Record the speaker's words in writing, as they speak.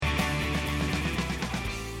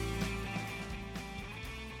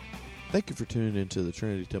Thank you for tuning into the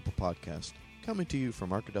Trinity Temple Podcast, coming to you from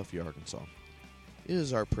Arkadelphia, Arkansas. It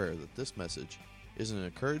is our prayer that this message is an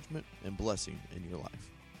encouragement and blessing in your life.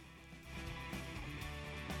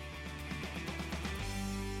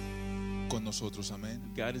 Con nosotros, amén.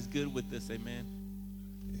 God is good with us, amen.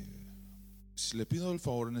 Le pido el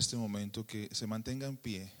favor en este momento que se mantenga en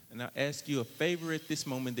pie And I ask you a favor at this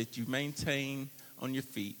moment that you maintain on your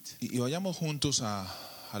feet. y vayamos juntos a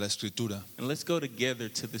la escritura, And let's go together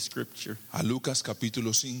to the scripture, a Lucas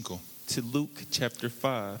capítulo 5. to Luke chapter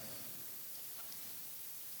 5.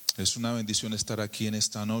 Es una bendición estar aquí en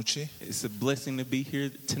esta noche. It's a blessing to be here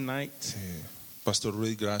tonight. Pastor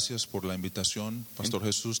Rick, gracias por la invitación. Pastor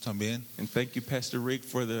Jesús también. And thank you, Pastor Rick,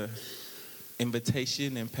 for the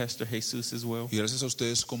invitation, and Pastor Jesus as well. Y gracias a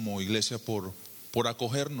ustedes como iglesia por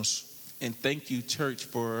acogernos. And thank you, church,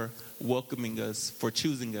 for welcoming us, for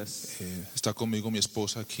choosing us. Está conmigo mi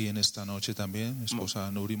esposa aquí en esta noche también, mi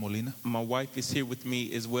esposa Nuri Molina. My wife is here with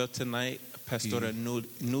me as well tonight, Pastora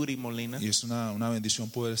Nuri Molina. Y es una bendición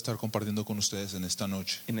poder estar compartiendo con ustedes en esta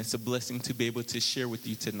noche. And it's a blessing to be able to share with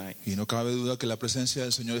you tonight. Y no cabe duda que la presencia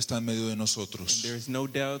del Señor está en medio de And nosotros. there is no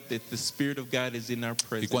doubt that the Spirit of God is in our ¿Y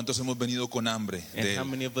presence. cuántos hemos venido con hambre And de how Él?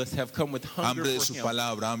 many of us have come with hunger Hambre de for su Him,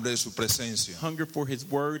 palabra, hambre de su presencia. hunger for His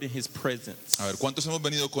Word and His presence? A ver, ¿cuántos hemos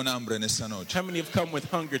venido con hambre en esta noche? How many have come with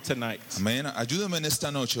hunger tonight? Amén. Ayúdame en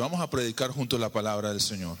esta noche. Vamos a predicar juntos la palabra del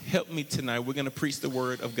Señor. Help me tonight. We're going to preach the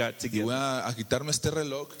Word of God Y voy together. a quitarme este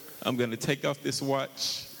reloj I'm going to take off this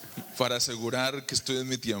watch para asegurar que estoy en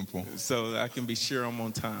mi tiempo. so I can be sure I'm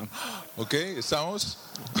on time. ¿Ok? ¿Estamos?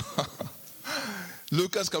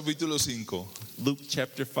 Lucas capítulo 5, Luke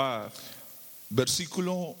chapter 5,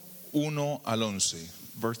 versículo 1 al 11.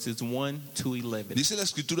 verses 1 to 11. Dice la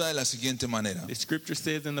escritura de la siguiente manera. The scripture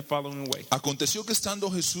says in the following way. Aconteció que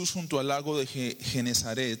estando Jesús junto al lago de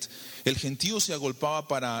Genezaret, el gentío se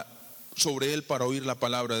agolpaba sobre él para oír la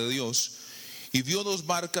palabra de Dios, y vio dos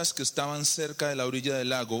barcas que estaban cerca de la orilla del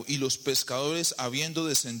lago, y los pescadores, habiendo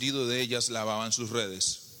descendido de ellas, lavaban sus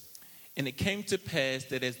redes. And it came to pass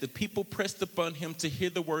that as the people pressed upon him to hear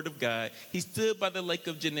the word of God, he stood by the lake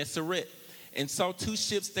of Gennesaret and saw two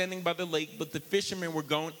ships standing by the lake, but the fishermen were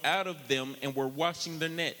gone out of them and were washing their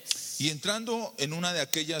nets. Y entrando en una de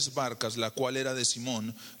aquellas barcas, la cual era de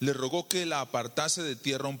Simón, le rogó que la apartase de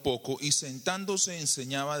tierra un poco, y sentándose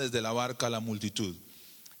enseñaba desde la barca a la multitud.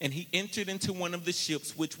 And he entered into one of the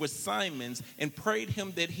ships, which was Simon's, and prayed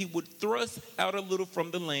him that he would thrust out a little from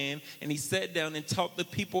the land. And he sat down and taught the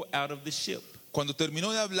people out of the ship. Cuando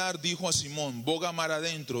terminó de hablar, dijo a Simón: boga mar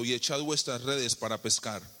adentro y echad vuestras redes para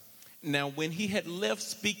pescar. Now when he had left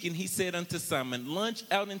speaking, he said unto Simon, launch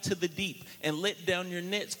out into the deep and let down your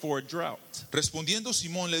nets for a draught. Respondiendo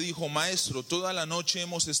Simón le dijo: Maestro, toda la noche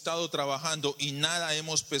hemos estado trabajando y nada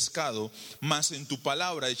hemos pescado, mas en tu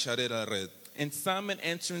palabra echaré la red. And Simon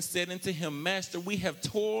answering said unto him, Master, we have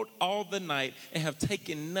toiled all the night and have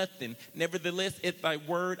taken nothing. Nevertheless, at thy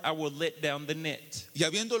word I will let down the net. Y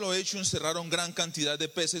habiéndolo hecho, encerraron gran cantidad de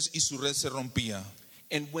peces y su red se rompía.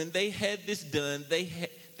 And when they had this done, they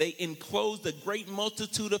enclosed a great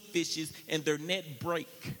multitude of fishes, and their net brake.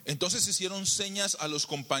 Entonces hicieron señas a los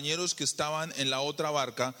compañeros que estaban en la otra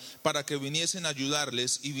barca para que viniesen a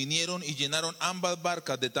ayudarles, y vinieron y llenaron ambas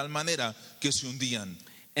barcas de tal manera que se hundían.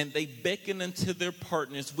 And they beckoned unto their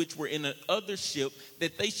partners which were in another ship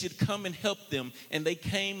that they should come and help them. And they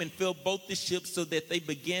came and filled both the ships so that they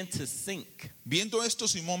began to sink. Viendo esto,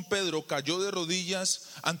 Simón Pedro cayó de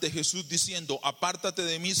rodillas ante Jesús diciendo: apártate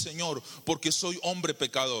de mí, Señor, porque soy hombre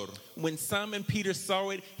pecador. When Simon Peter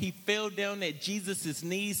saw it, he fell down at Jesus'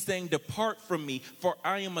 knees, saying, Depart from me, for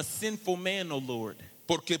I am a sinful man, O Lord.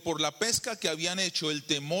 Porque por la pesca que habían hecho, el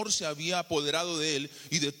temor se había apoderado de él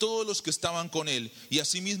y de todos los que estaban con él, y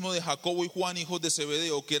asimismo de Jacobo y Juan, hijos de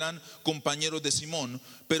Zebedeo, que eran compañeros de Simón.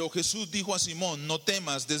 Pero Jesús dijo a Simón: no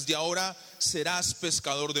temas, desde ahora serás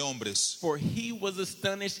pescador de hombres. For he was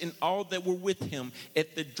astonished and all that were with him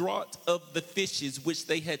at the draught of the fishes which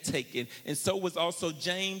they had taken. And so was also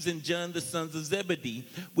James and John, the sons of Zebedee,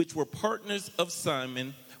 which were partners of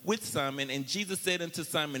Simon, with Simon. And Jesus said unto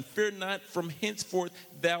Simon, Fear not, from henceforth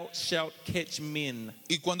thou shalt catch men.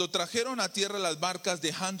 Y cuando trajeron a tierra las barcas,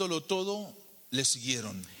 dejándolo todo, le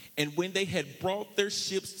siguieron. And when they had brought their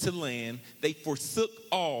ships to land, they forsook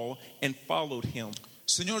all and followed him.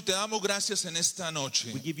 Señor, te damos gracias en esta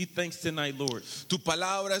noche. We give you thanks tonight, Lord. Tu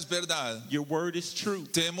palabra es verdad. Your word is true.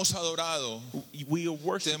 Te hemos adorado, We are te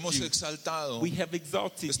worshiping hemos you. exaltado. We have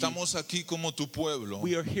exalted you. Estamos aquí como tu pueblo.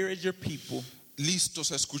 We are here as your people.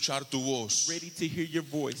 listos a escuchar tu voz. ready to hear your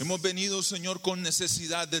voice. Hemos venido, Señor, con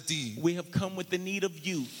necesidad de ti. We have come with the need of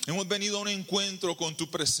you. Hemos venido a un encuentro con tu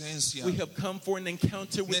presencia. We have come for an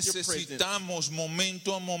encounter with your presence. Necesitamos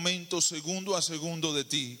momento a momento, segundo a segundo de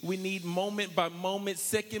ti. We need moment by moment,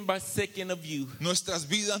 second by second of you. Nuestras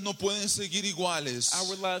vidas no pueden seguir iguales.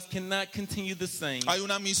 Our lives cannot continue the same. Hay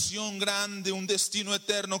una misión grande, un destino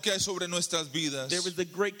eterno que hay sobre nuestras vidas. There is a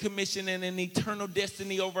great commission and an eternal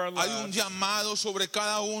destiny over our Hay un lives. llamado sobre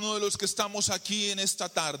cada uno de los que estamos aquí en esta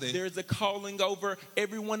tarde. There is a calling over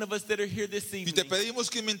every one of us that are here this Y te evening. pedimos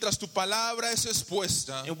que mientras tu palabra es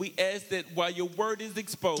expuesta, And we ask that while your word is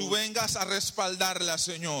exposed, tú vengas a respaldarla,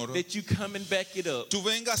 Señor. that you come and back it up. Tú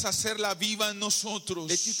vengas a hacerla viva en nosotros.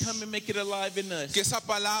 That you come and make it alive in us. Que esa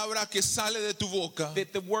palabra que sale de tu boca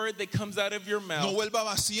That the word that comes out of your no mouth, vuelva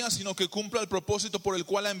vacía, sino que cumpla el propósito por el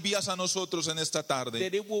cual la envías a nosotros en esta tarde.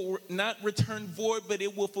 that it will not return void, but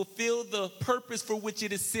it will fulfill the purpose for which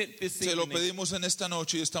it is sent this Se lo evening. pedimos en esta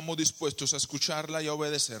noche y estamos dispuestos a escucharla y a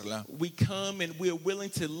obedecerla. We come and we are willing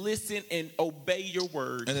to listen and obey your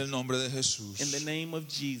word. En el nombre de Jesús. In the name of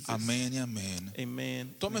Jesus. Amén y amén.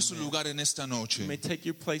 Amen. Tome su Amen. lugar en esta noche. You may take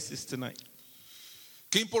your places tonight.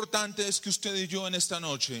 Qué importante es que usted y yo en esta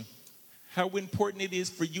noche How important it is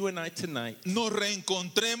for you and I tonight nos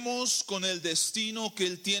reencontremos con el destino que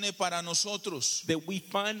Él tiene para nosotros. that we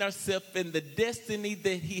find ourselves in the destiny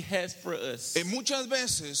that He has for us. Muchas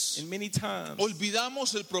veces And many times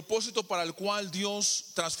olvidamos el propósito para el cual Dios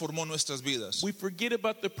transformó nuestras vidas. we forget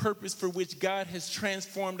about the purpose for which God has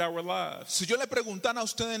transformed our lives. Si yo le preguntara a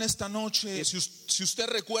usted en esta noche, si usted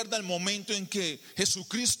recuerda el momento en que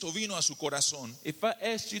Jesucristo vino a su corazón, If I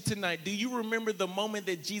asked you tonight, do you remember the moment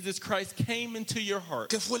that Jesus Christ came into your heart?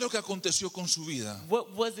 ¿qué fue lo que aconteció con su vida?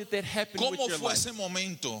 What was it that happened with ¿Cómo your fue life? ese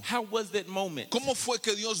momento? How was that moment? ¿Cómo fue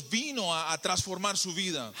que Dios vino a transformar su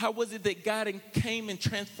vida? How was it that God came and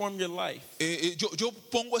transformed your life? Yo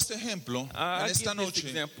pongo este ejemplo I en give esta this noche.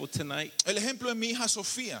 example tonight. El ejemplo de mi hija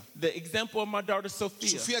Sofía. The example of my daughter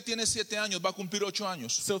Sophia. Sofía tiene 7 años, va a cumplir 8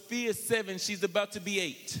 años. Sophia is 7, she's about to be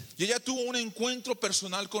 8. Y ella tuvo un encuentro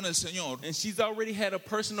personal con el Señor And she's already had a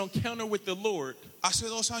personal encounter with the Lord hace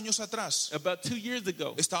 2 años atrás. about 2 years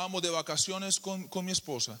ago. Estábamos de vacaciones con mi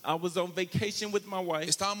esposa. I was on vacation with my wife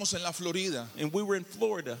Estábamos en la Florida. and we were in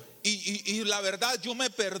Florida. Y la verdad, yo me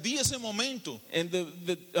perdí ese momento. And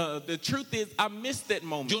the truth is, I missed that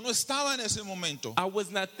moment. Yo no estaba en ese momento. I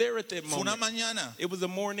was not there at that Fue una moment. mañana It was a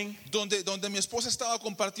morning donde mi esposa estaba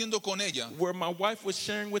compartiendo con ella. where my wife was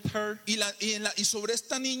sharing with her, Y sobre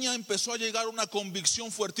esta niña empezó a llegar una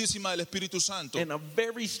convicción fuertísima del Espíritu Santo. and a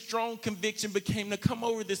very strong conviction became to come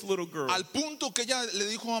over this little girl. Al punto que ella le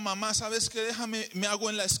dijo a mamá, ¿sabes qué? Déjame, me hago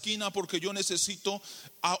en la esquina porque yo necesito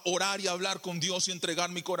orar y hablar con Dios y entregar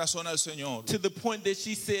mi corazón al Señor. To the point that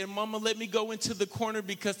she said, Mama, let me go into the corner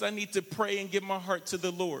because I need to pray and give my heart to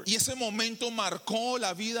the Lord. Y ese momento marcó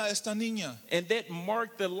la vida de esta niña. And that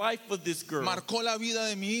marked the life of this girl. Marcó la vida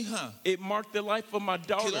de mi hija. It marked the life of my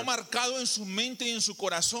daughter. Quedó marcado en su mente y en su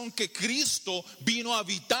corazón que Cristo vino a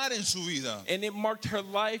habitar en su vida. And it marked her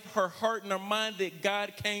life, her heart, and her mind that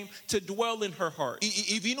God came to dwell in her heart.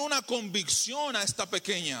 Y vino una convicción a esta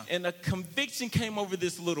pequeña. And a conviction came over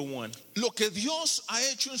this little one. Lo que Dios ha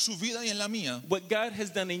hecho en su vida y en la mía, What God has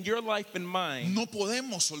done in your life and mine, no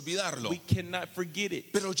podemos olvidarlo. we cannot forget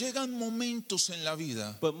it. Pero llegan momentos en la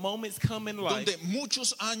vida But moments come in life donde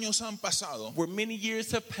muchos años han pasado where many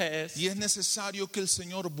years have passed, y es necesario que el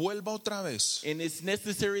Señor vuelva otra vez and it's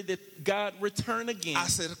necessary that God return again a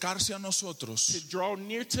acercarse a nosotros to draw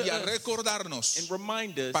near to y a us recordarnos and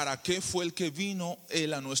remind us para qué fue el que vino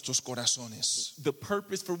Él a nuestros corazones. the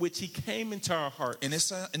purpose for which He came into our heart. En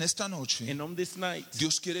esta noche, And on this night,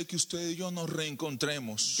 Dios quiere que usted y yo nos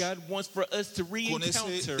reencontremos God wants for us to con ese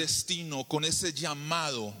re-encounter destino, con ese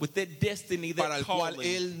llamado with that destiny, para that el cual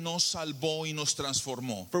calling, Él nos salvó y nos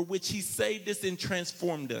transformó. for which He saved us and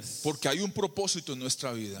transformed us. Porque hay un propósito en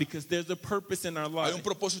nuestra vida. Because there's a purpose in our Hay un life.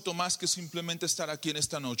 propósito más que simplemente estar aquí en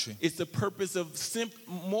esta noche. It's a purpose of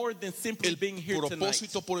more than simply El being here tonight.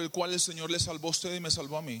 propósito por el cual el Señor le salvó a usted y me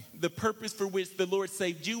salvó a mí The purpose for which the Lord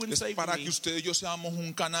saved you and es saved para me que usted y yo seamos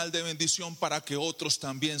un canal de bendición para que otros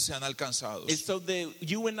también sean alcanzados. is so that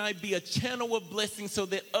you and I be a channel of blessing so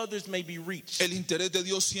that others may be reached. El interés de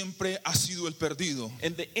Dios siempre ha sido el perdido,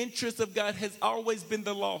 And the interest of God has always been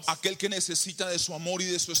the lost. aquel que necesita de su amor y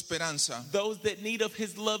de su esperanza. Those that need of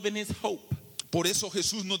His love and His hope. Por eso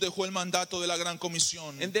Jesús nos dejó el mandato de la gran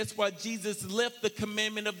comisión. And that's why Jesus left the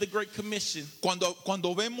commandment of the Great Commission.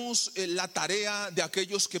 Cuando vemos la tarea de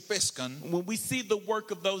aquellos que pescan, When we see the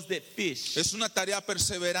work of those that fish, es una tarea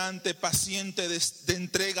perseverante, paciente, de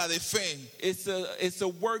entrega, de fe. it's a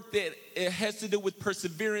work that it has to do with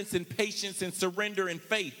perseverance and patience and surrender and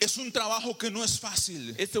faith. Es un trabajo que no es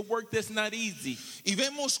fácil. It's a work that's not easy. Y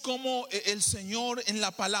vemos cómo el Señor en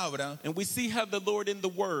la palabra And we see how the Lord in the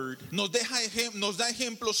Word, nos da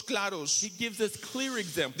ejemplos claros He gives us clear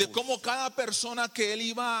examples de cómo cada persona que él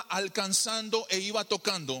iba alcanzando e iba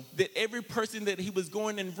tocando that every person that He was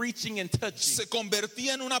going and reaching and touching se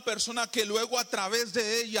convertía en una persona que luego a través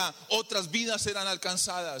de ella otras vidas eran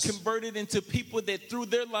alcanzadas. converted into people that through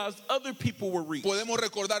their lives other people were reached. Podemos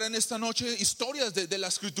recordar en esta noche historias de la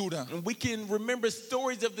escritura. And we can remember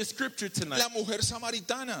stories of the scripture tonight, La mujer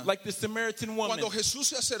samaritana. like the Samaritan woman. Cuando Jesús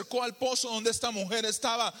se acercó al pozo donde esta mujer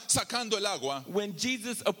estaba sacando el agua, When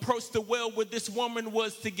Jesus approached the well where this woman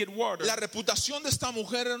was to get water, la reputación de esta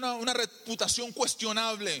mujer era una reputación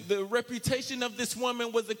cuestionable. the reputation of this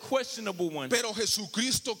woman was a questionable one. Pero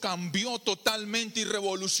Jesucristo cambió totalmente y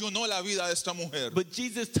revolucionó la vida de esta mujer. But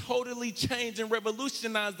Jesus totally changed and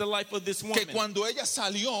revolutionized the life of this woman. Que cuando ella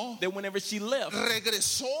salió, That whenever she left,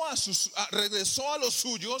 regresó a los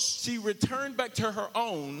suyos she returned back to her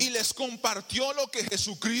own, y les compartió lo que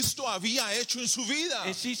Jesucristo había hecho en su vida.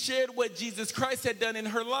 and she shared what Jesus Christ had done in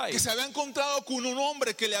her Que life, se había encontrado con un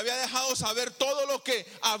hombre que le había dejado saber todo lo que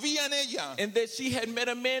había en ella. and that she had met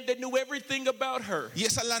a man that knew everything about her. Y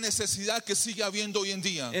esa es la necesidad que sigue habiendo hoy en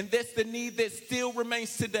día. And that's the need that still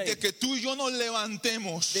remains today. De que tú y yo nos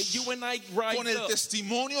levantemos That you and I rise con el up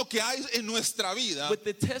testimonio que hay en nuestra vida with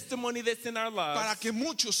the testimony that's in our para lives, que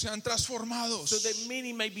muchos sean transformados. so that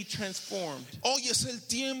many may be transformed. Hoy es el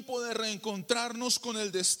tiempo de reencontrarnos con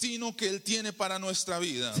el destino que Él tiene para nuestra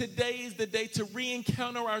vida. Today is the day to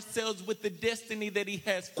re-encounter ourselves with the destiny that He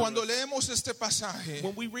has for Cuando us. leemos este pasaje,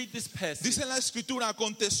 When we read this passage, dice en la escritura: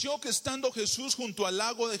 aconteció que estando Jesús junto al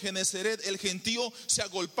lago de Genesaret, el gentío se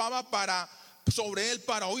agolpaba sobre él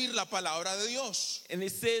para oír la palabra de Dios. and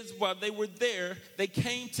it says while they were there, they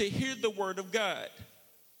came to hear the word of God.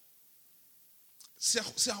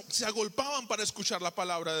 Se agolpaban para escuchar la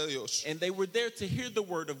palabra de Dios. And they were there to hear the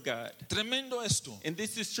word of God. Tremendo esto. And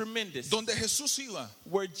this is tremendous. Donde Jesús iba,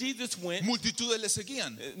 Where Jesus went, multitudes le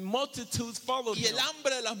seguían. multitudes followed Y him. el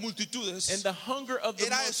hambre de las multitudes And the hunger of the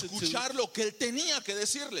era multitude escuchar lo que Él tenía que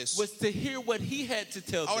decirles. was to hear what He had to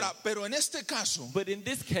tell them. Ahora, pero en este caso, But in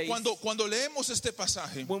this case, cuando leemos este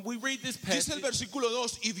pasaje, when we read this dice el passage, versículo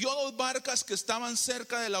 2: y vio dos barcas que estaban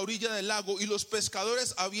cerca de la orilla del lago, y los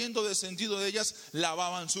pescadores, habiendo descendido de ellas,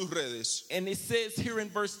 lavaban sus redes. and it says here in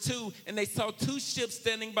verse 2, and they saw two ships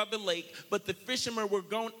standing by the lake, but the fishermen were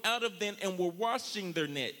gone out of them and were washing their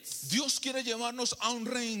nets. Dios quiere llevarnos a un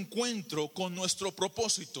reencuentro con nuestro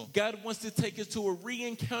propósito. God wants to take us to a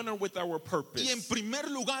re-encounter with our purpose. Y en primer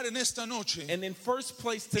lugar en esta noche, And in first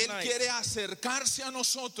place Él tonight, quiere acercarse a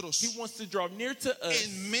nosotros He wants to draw near to us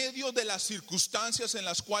en medio de las circunstancias en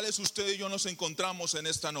las cuales usted y yo nos encontramos en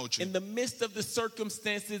esta noche, in the midst of the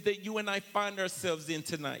circumstances that you and I find ourselves in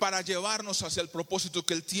tonight, para llevarnos hacia el propósito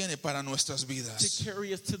que Él tiene para nuestras to vidas.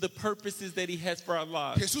 carry us to the purposes that He has for our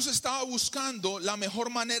lives. Jesús estaba buscando la mejor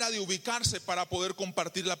manera de ubicarse para poder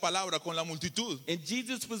compartir la palabra con la multitud, And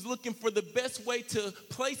Jesus was looking for the best way to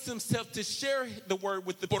place Himself to share the word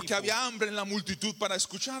with the porque people, había hambre en la multitud para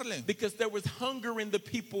escucharle. because there was hunger in the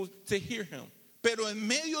people to hear Him. Pero en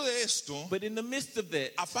medio de esto, But in the midst of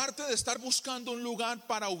that, aparte de estar buscando un lugar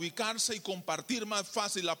para ubicarse y compartir más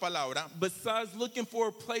fácil la palabra, besides looking for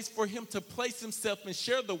a place for Him to place Himself and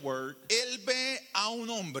share the word, Él ve a un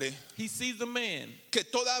hombre He sees a man que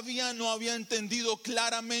todavía no había entendido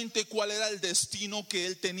claramente cuál era el destino que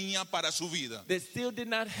él tenía para su vida. that still did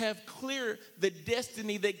not have clear the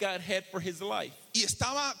destiny that God had for his life. Y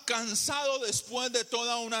estaba cansado después de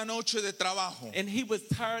toda una noche de trabajo. And he was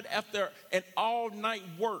tired after an all-night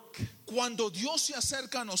work. Cuando Dios se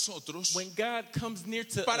acerca a nosotros When God comes near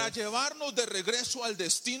to para us llevarnos de regreso al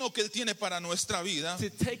destino que Él tiene para nuestra vida, to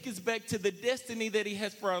take us back to the destiny that He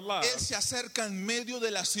has for our Él lives, se acerca en medio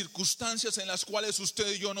de las circunstancias en las cuales usted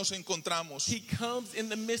y yo nos encontramos. He comes in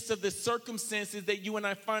the midst of the circumstances that you and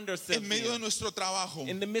I find ourselves En medio de in. nuestro trabajo,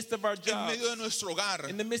 In the midst of our en jobs, medio de nuestro hogar,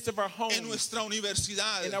 in the midst of our en homes, nuestra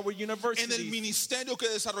universidad, in our en el universities, ministerio que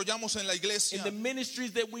desarrollamos en la in iglesia, the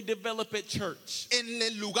ministries that we develop at church, en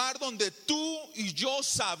el lugar donde tú y yo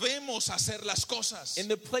sabemos hacer las cosas, in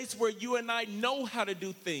the place where you and I know how to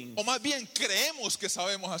do things. o más bien creemos que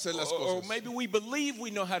sabemos hacer las Or cosas. maybe we believe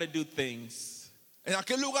we know how to do things. En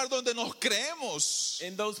aquel lugar donde nos creemos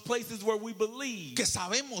In those places where we believe que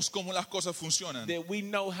sabemos cómo las cosas funcionan, that we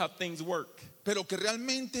know how things work. pero que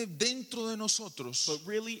realmente dentro de nosotros But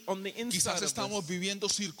really on the inside quizás of estamos us, viviendo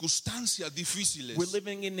circunstancias difíciles. we're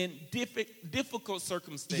living in difficult Y él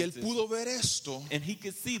circumstances. pudo ver esto, And he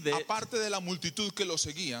could see that aparte de la multitud que lo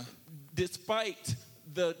seguía. despite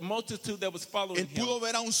the multitude that was following Él pudo him,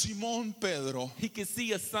 ver a un Simón Pedro he could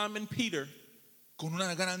see a Simon Peter con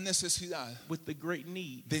una gran necesidad with the great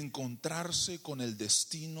need de encontrarse con el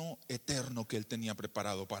destino eterno que él tenía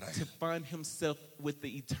preparado para to él. find himself with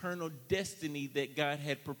the eternal destiny that God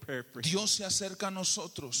had prepared for him. Dios se acerca a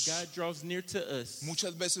nosotros God draws near to us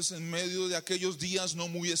muchas veces en medio de aquellos días no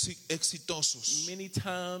muy exitosos, many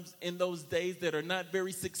times in those days that are not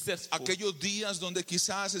very successful. aquellos días donde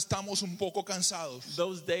quizás estamos un poco cansados,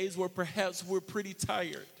 Those days where perhaps we're pretty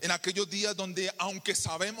tired. en aquellos días donde aunque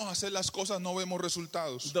sabemos hacer las cosas no vemos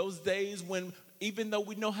resultados. Those days when even though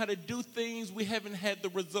we know how to do things, we haven't had the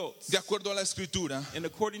results. De acuerdo a la escritura, And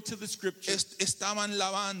according to the scripture, estaban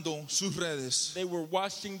lavando sus redes. they were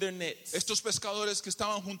washing their nets. Estos pescadores que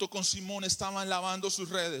estaban junto con Simón estaban lavando sus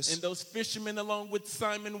redes. And those fishermen along with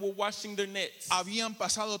Simon were washing their nets. Habían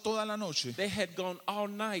pasado toda la noche They had gone all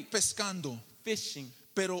night pescando, fishing,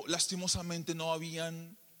 pero lastimosamente no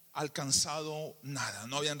habían alcanzado nada,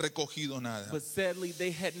 no habían recogido nada. but sadly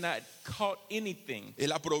they had not caught anything.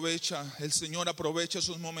 El Señor aprovecha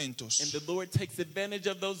esos momentos And the Lord takes advantage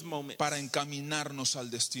of those moments para encaminarnos al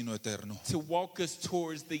destino eterno. to walk us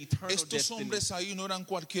towards the eternal Estos destiny. hombres ahí no eran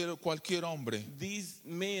cualquier hombre. These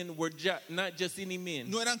men were not just any men.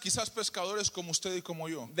 No eran quizás pescadores como usted y como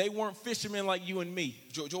yo. They weren't fishermen like you and me.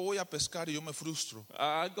 Yo voy a pescar y yo me frustro.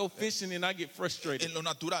 I go fishing and I get frustrated. En lo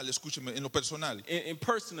natural, escúcheme, en lo personal. In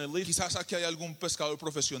personally, Quizás aquí hay algún pescador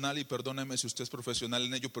profesional y perdóneme si usted es profesional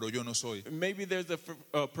en ello, pero yo no soy. maybe there's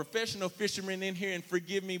a professional fisherman in here, and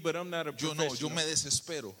forgive me, but I'm not a Yo professional. no, yo me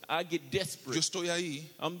desespero. I get desperate. Yo estoy ahí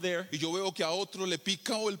I'm there, y yo veo que a otro le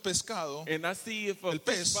pica el pescado and I see if a El fish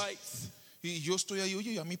pez. bites, y yo estoy ahí,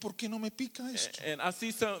 oye, ¿y a mí por qué no me pica esto? and I see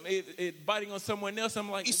it biting on someone else. I'm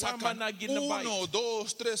like, Y why am I sacan not getting a bite? 1,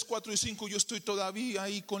 2, 3, 4 y 5. Yo estoy todavía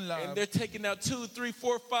ahí con la... And they're taking out 2, 3,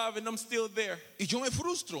 4, 5, and I'm still there, Y yo me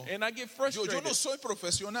frustro. and I get Yo frustrated. no soy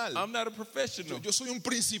profesional. I'm not a professional. Yo soy un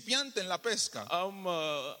principiante en la pesca. I'm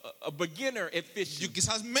a beginner at fishing. Yo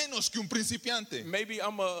quizás menos que un principiante. Maybe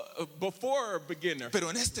I'm a before beginner, Pero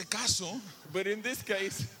en este caso, but in this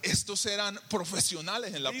case, estos eran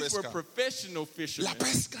profesionales en la these were pesca. professional fishermen. La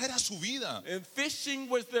pesca era su vida. And fishing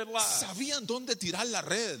was their life. Sabían dónde tirar la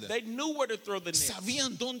red. They knew where to throw the net.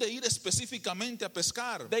 Sabían dónde ir específicamente a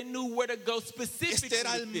pescar. They knew where to go specifically. Este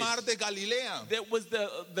era el to fish. mar de Galilea. That was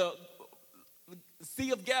the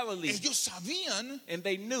Sea of Galilee. Ellos sabían And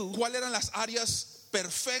they knew cuáles eran las áreas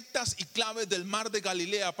perfectas y claves del mar de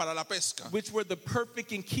Galilea para la pesca. which were the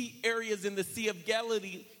perfect and key areas in the Sea of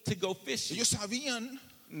Galilee to go fishing. Ellos sabían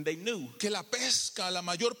And they knew que la pesca, la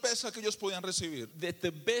mayor pesca que ellos podían recibir, that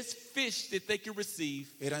the best fish that they could receive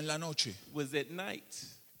era en la noche, was at night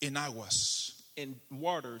en aguas in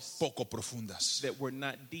waters poco profundas. that were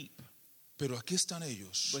not deep. Pero aquí están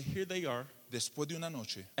ellos, But here they are después de una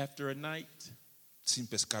noche, after a night sin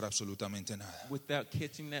pescar absolutamente nada. without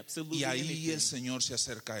catching absolutely Y ahí anything. el Señor se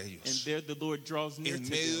acerca a And ellos, there the Lord draws near en to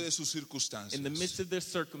medio them de sus circunstancias. in the midst of their Y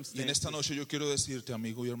en circumstances. esta noche yo quiero decirte,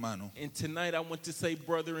 amigo y hermano, And tonight I want to say,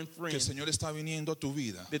 brother and que el friend, Señor está viniendo a tu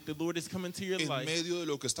vida that the Lord is coming to your en life medio de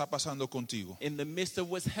lo que está pasando contigo, in the midst of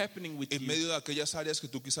what's happening with en you, medio de aquellas áreas que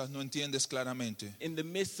tú quizás no entiendes claramente, in the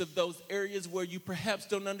midst of those areas where you perhaps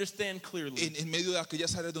don't understand clearly, en medio de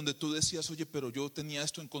aquellas áreas donde tú decías, oye, pero yo tenía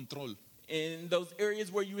esto en control. in those areas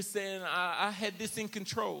where you were saying, I had this in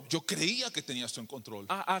control. Yo creía que tenía esto en control,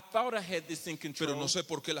 I thought I had this in pero control, no sé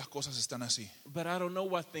por qué las cosas están así. but I don't know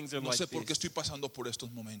why things are No like sé por qué this. estoy pasando por estos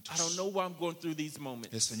momentos. I don't know why I'm going through these El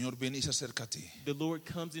moments. Señor viene y se acerca a ti, The Lord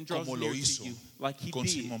comes and draws como near lo hizo to you like he con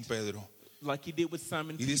did, Simón Pedro. like he did with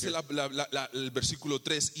Simon Y dice Peter. el versículo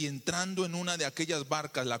 3, y entrando en una de aquellas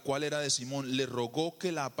barcas, la cual era de Simón, le rogó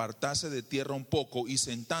que la apartase de tierra un poco, y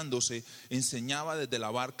sentándose enseñaba desde la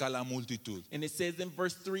barca a la multitud. And it says in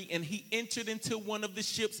verse 3, and he entered into one of the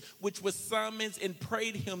ships, which was Simon's, and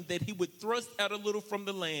prayed him that he would thrust out a little from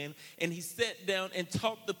the land. And he sat down and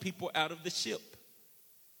taught the people out of the ship.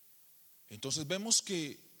 Entonces vemos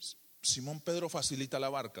que Simón Pedro facilita la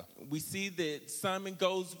barca. We see that Simon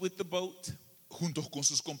goes with the boat. junto con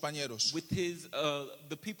sus compañeros. with his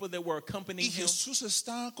the people that were accompanying Y him. Jesús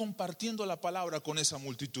está compartiendo la palabra con esa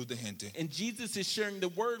multitud de gente. And Jesus is sharing the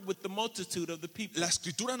word with the multitude of the people. La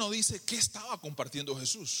escritura no dice qué estaba compartiendo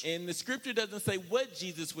Jesús, And the scripture doesn't say what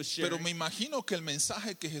Jesus was pero sharing. me imagino que el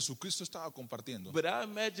mensaje que Jesucristo estaba compartiendo But I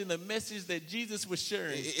imagine the message that Jesus was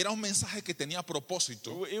sharing, era un mensaje que tenía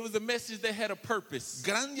propósito, it was a message that had a purpose,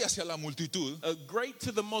 grande hacia la multitud, great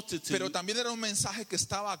to the multitude. pero también era un mensaje que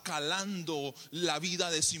estaba calando la vida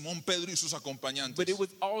de Simón Pedro y sus acompañantes. But it was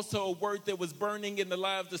also a word that was burning in the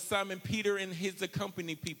lives of Simon Peter and his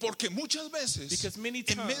accompanying people. Porque muchas veces, Because many en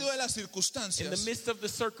times, medio de las in the circunstancias, midst of the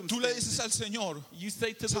tú le dices circumstances, al Señor, you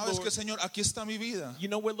say to the ¿sabes Lord, qué, Señor? Aquí está mi vida, you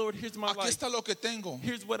know what, Lord, here's my aquí life. está lo que tengo.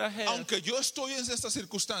 Here's what I have. Aunque yo estoy en estas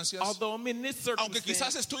circunstancias, Although I'm in this aunque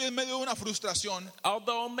quizás circumstance, estoy en medio de una frustración,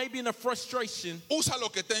 although I'm maybe in a frustration, usa lo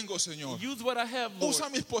que tengo, Señor. use what I have, Lord. Usa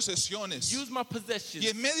mis posesiones. Use my possessions. Y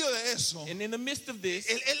en medio de eso, And in the midst of this,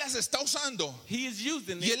 Él las está usando. he is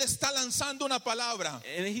using Y it, Él está lanzando una palabra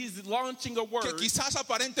and he's launching a que word quizás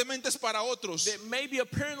aparentemente es para otros, that maybe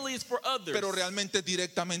apparently is for others, pero realmente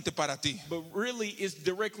directamente para ti. but really is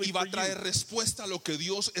directly Y va for a traer you. respuesta a lo que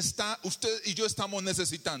Dios está, usted y yo estamos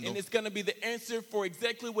necesitando. And it's going to be the answer for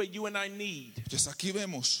exactly what you and I need. Pues aquí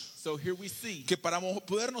vemos So here we see, que para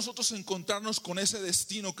poder nosotros encontrarnos con ese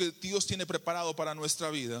destino que Dios tiene preparado para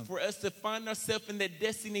nuestra vida, for us to find ourselves in that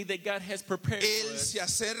destiny that God has prepared for Él us, se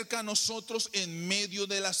acerca a nosotros en medio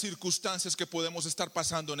de las circunstancias que podemos estar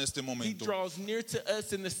pasando en este he momento. draws near to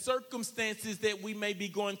us in the circumstances that we may be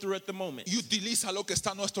going through at the moment. Y utiliza lo que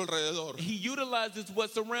está a nuestro alrededor. He utilizes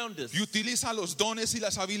what's around us. Y utiliza los dones y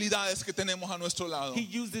las habilidades que tenemos a nuestro lado He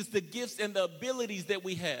uses the gifts and the abilities that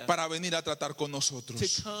we have para venir a tratar con to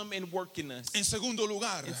nosotros. come and work in us. En segundo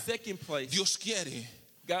lugar, In second place, Dios quiere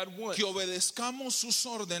God wants que obedezcamos sus that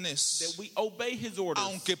órdenes, we obey his orders,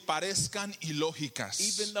 aunque parezcan ilógicas.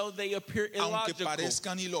 even though they appear Aunque illogical.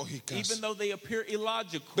 parezcan ilógicas. Even though they appear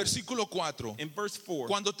illogical. Versículo 4. In verse 4,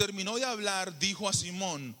 Cuando terminó de hablar, dijo a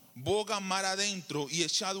Simón: boga mar adentro y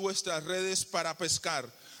echad vuestras redes para pescar.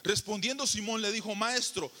 Respondiendo Simón le dijo: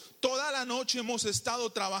 Maestro, toda la noche hemos estado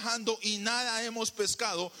trabajando y nada hemos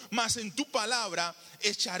pescado, mas en tu palabra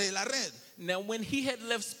echaré la red. now when he had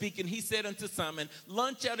left speaking, he said unto Simon,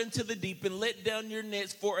 launch out into the deep and let down your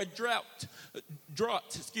nets for a draught.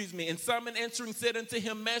 And Simon answering said unto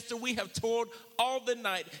him, Master, we have toiled all the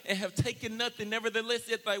night and have taken nothing.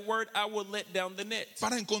 Nevertheless, at thy word, I will let down the net.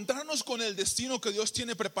 Para encontrarnos con el destino que Dios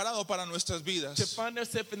tiene preparado para nuestras To vidas, find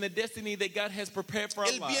ourselves in the destiny that God has prepared for our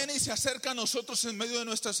Él viene lives. y se acerca a nosotros en medio de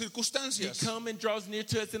nuestras He circunstancias. comes and draws near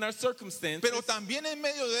to us in our circumstances. Pero también en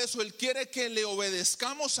medio de eso, Él quiere que le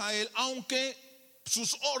obedezcamos a Él, aunque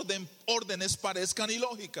sus órdenes parezcan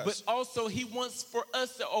ilógicas. But also he wants for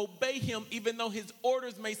us to obey him even though his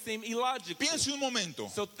orders may seem illogical. Piense un momento.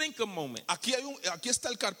 So think a moment. Aquí está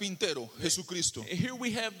el carpintero, Jesucristo. Here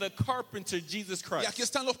we have the carpenter, Jesus Y Christ. aquí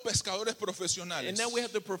están los pescadores And profesionales. now we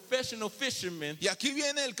have the professional fishermen. Y aquí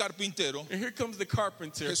viene el carpintero, And here comes the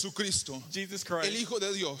carpenter, Jesucristo, Jesus el Christ, Hijo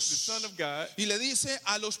de the Dios. Son of God. Y le dice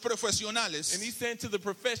a los profesionales And he's saying to the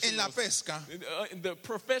en la professionals, pesca: the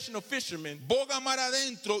professional fishermen, boga mar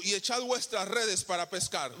adentro y echad vuestras redes para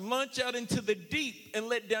pescar. launch out into the deep and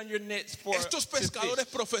let down your nets for Estos to fish. pescadores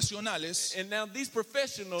profesionales And now these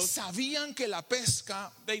professionals, sabían que la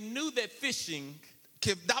pesca they knew that fishing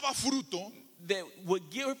que daba fruto that would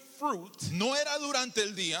give fruit no era durante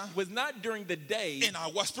el día was not during the day en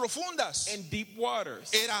aguas profundas, in deep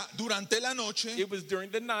waters. era durante la noche It was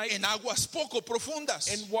during the night en aguas poco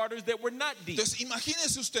profundas. in waters that were not deep. Entonces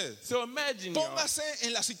imagínese usted, So imagine, y'all, póngase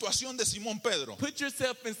en la situación de Simón Pedro, put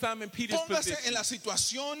yourself in Simon Peter's póngase en position. la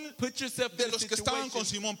situación Put yourself de in the los que estaban con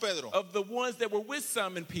situation Simón Pedro. of the ones that were with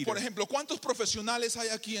Simon Peter. Por ejemplo, ¿cuántos profesionales hay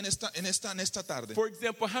aquí en esta tarde? For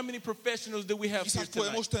example, how many professionals do we have here Quizás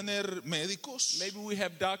podemos tonight? tener médicos, Maybe we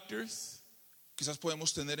have doctors. quizás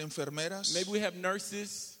podemos tener enfermeras. Maybe we have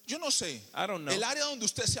nurses. Yo no sé. I don't know. El área donde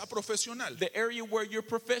usted sea profesional, The area where you're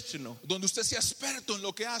professional, donde usted sea experto en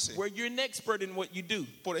lo que hace. where you're an expert in what you do.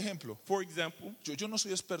 Por ejemplo, For example, yo no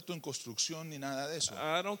soy experto en construcción ni nada de eso.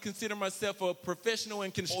 I don't consider myself a professional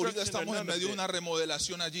in Ahorita construction or estamos en none of medio de that. una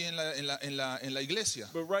remodelación allí en la iglesia.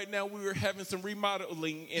 But right now we were having some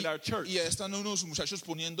remodeling in our church. Y están unos muchachos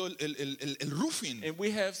poniendo el roofing. And we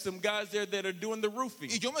have some guys there that are doing the roofing.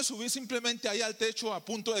 Y yo me subí simplemente ahí al techo a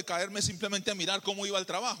punto de caerme simplemente a mirar cómo iba el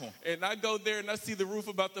trabajo. trabajo. And I go there and I see the roof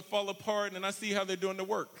about to fall apart and I see how they're doing the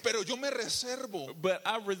work. Pero yo me reservo But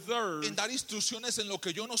I reserve. en dar instrucciones en lo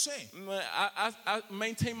que yo no sé. I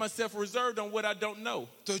maintain myself reserved on what I don't know.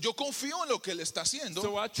 Entonces yo confío en lo que él está haciendo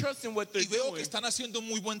So I trust in what they're y veo doing. que están haciendo un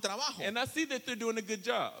muy buen trabajo. And I see that they're doing a good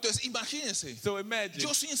job. Entonces imagínense, So imagine,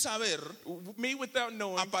 yo sin saber, me without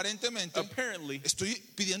knowing, aparentemente, apparently, estoy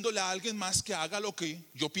pidiéndole a alguien más que haga lo que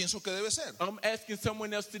yo pienso que debe ser. I'm asking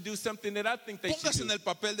someone else to do something that I think they should Póngase en do. el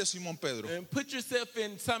papel de Simón Pedro. And put yourself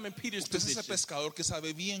in Simon Peter's Usted es ese position. pescador que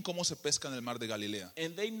sabe bien cómo se pesca en el mar de Galilea.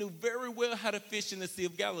 And they knew very well how to fish in the Sea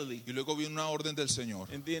of Galilee. Y luego viene una orden del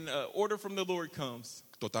Señor, And then an order from the Lord comes,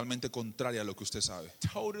 totalmente contraria a lo que usted sabe.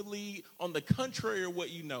 totally on the contrary of what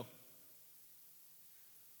you know.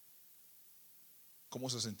 ¿Cómo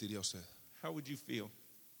se sentiría usted? How would you feel?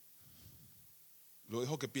 Lo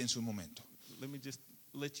dejo que piense un momento. Let me just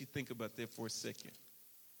let you think about that for a second.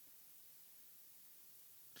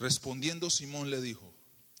 Respondiendo, Simón le dijo,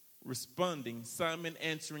 Responding, Simon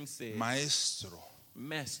answering said, Maestro,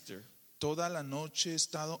 Master, toda la noche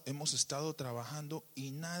hemos estado trabajando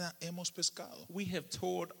y nada hemos pescado. we have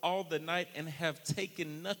toiled all the night and have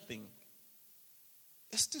taken nothing.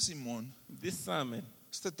 Este Simón, This Simon,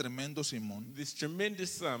 este tremendo Simón, this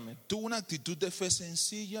tremendous Simon, tuvo una actitud de fe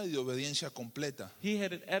sencilla y de obediencia completa. he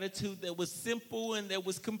had an attitude that was simple and that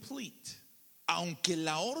was complete. Aunque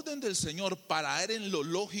la orden del Señor para él en lo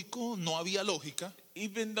lógico no había lógica,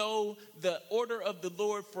 Even though the order of the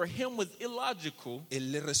Lord for him was illogical,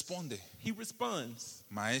 él le responde, he responds,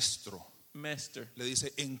 Maestro, Master. le dice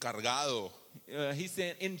encargado, He's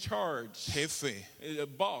saying in charge, jefe,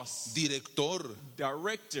 boss, director,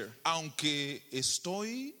 director. aunque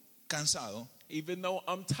estoy cansado Even though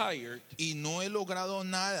I'm tired y no he logrado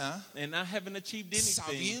nada and I haven't achieved anything,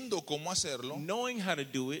 sabiendo cómo hacerlo, knowing how to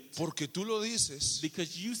do it, porque tú lo dices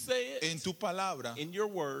because you say it en tu palabra, in your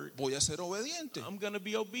word, voy a ser obediente. I'm going to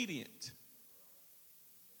be obedient.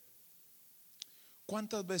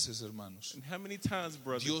 ¿Cuántas veces, hermanos, And how many times,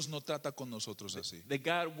 brother, Dios no trata con nosotros así? does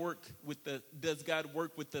God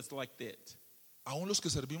work with us like that? Aún los que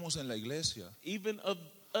servimos en la iglesia, Even of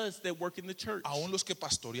us that work in the church, aún los que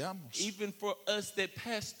pastoreamos, even for us that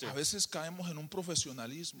pastor, a veces caemos en un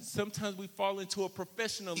profesionalismo sometimes we fall into a y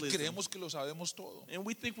professionalism creemos que lo sabemos todo. and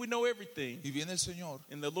we think we know everything. Y viene el Señor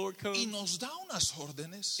And the Lord comes y nos da unas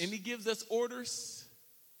órdenes. and He gives us orders.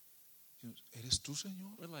 ¿Eres tú,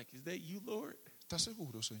 Señor? We're like, is that you, Lord? ¿Estás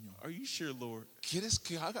seguro, Señor? Are you sure, Lord? ¿Quieres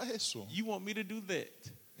que haga eso? You want me to do that?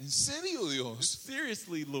 ¿En serio, Dios?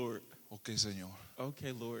 Seriously, Lord? Ok, Señor,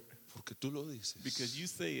 Okay, Lord. porque tú lo dices. Because you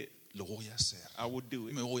say it, Lo voy a hacer. I will do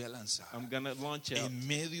it. Me voy a lanzar. I'm going to launch out. En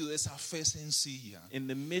medio de esa fe sencilla In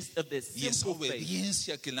the midst of that y esa simple faith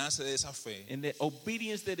obediencia que nace de esa fe, and that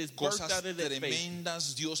obedience that is birthed cosas out of that faith,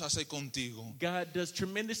 tremendas Dios hace contigo. God does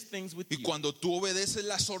tremendous things with Y you. cuando tú obedeces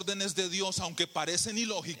las órdenes de Dios, aunque parecen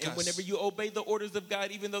ilógicas, And whenever you obey the orders of God,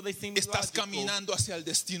 even though they seem estás illogical, caminando hacia el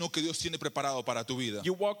destino que Dios tiene preparado para tu vida.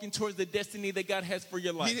 you're walking towards the destiny that God has for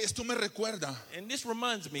your life. Mire, esto me recuerda And this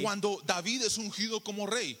reminds me, cuando David es ungido como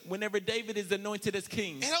rey. whenever David is anointed as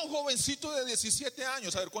king, Era un jovencito de 17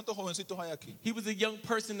 años. A ver, ¿cuántos jovencitos hay aquí? he was a young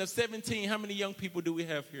person of 17. How many young people do we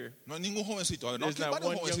have here? No hay ningún jovencito. A ver, no, There's aquí hay not varios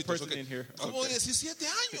one young jovencitos. person Ok. in here. Como Okay. 17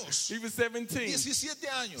 años. He was 17. 17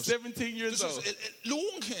 años. 17 years old. Entonces, lo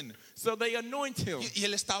ungen. So they anoint him. Y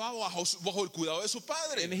él estaba bajo el cuidado de su And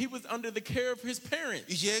padre. he was under the care of his parents.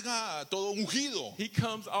 Y llega todo ungido He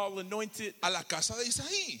comes all anointed a la casa de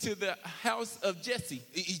Isaí. to the house of Jesse.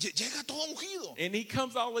 Y llega todo ungido. And he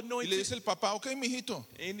comes all Y le anointed. dice el papá, ok, mijito.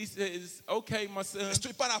 And he says, okay, my son.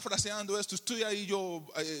 Estoy parafraseando esto. Estoy ahí yo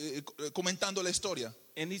comentando la historia.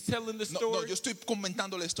 And he's telling the No, story. yo estoy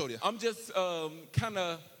comentando la historia. I'm just kind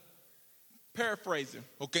of paraphrasing.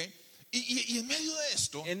 Ok. Y en medio de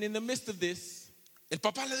esto, And in the midst of this, el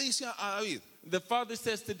papá le dice a David, the father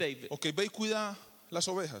says to David, ok, ve y cuida las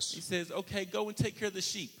ovejas. he says, okay, go and take care of the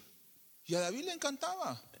sheep. Y a David le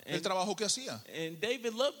encantaba el trabajo que hacía. And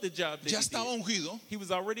David loved the job that Ya he estaba did. ungido, He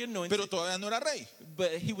was already anointed, pero todavía no era rey.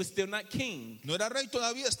 but he was still not king. No era rey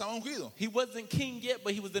todavía, estaba ungido. He wasn't king yet,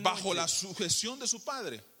 but he was Bajo la anointed sujeción de su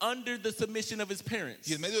padre. under the submission of his parents.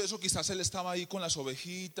 Y en medio de eso quizás él estaba ahí con las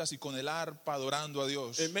ovejitas y con el arpa adorando a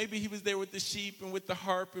Dios. And maybe he was there with the sheep and with the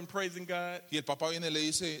harp and praising God. Y el papá viene y le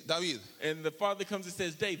dice, David, And the father comes and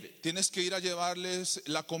says, David, tienes que ir a llevarles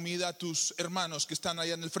la comida a tus hermanos que están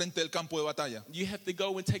allá en el frente del campo de batalla. you have to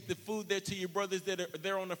go and take the food there to your brothers that are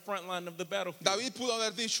there on the front line of the battlefield. David pudo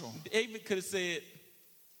haber dicho, David could have said,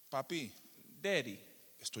 papi, Daddy,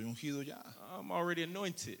 estoy ungido ya. I'm already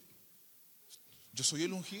anointed. Yo soy el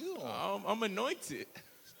ungido. I'm anointed.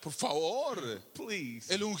 Por favor. Please.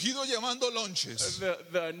 El ungido llevando lonches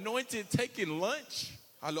The anointed taking lunch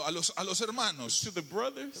a los hermanos. to the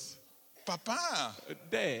brothers. Papá,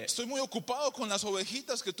 Dad, estoy muy ocupado con las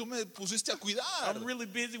ovejitas que tú me pusiste a cuidar. I'm really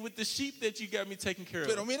busy with the sheep that you got me taking care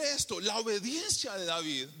Pero of. mire esto, la obediencia de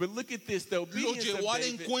David But look at this, the lo obedience of llevó al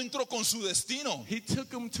David. encuentro con su destino. He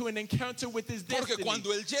took him to an encounter with his Porque destiny.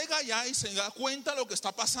 cuando él llega allá y se da cuenta lo que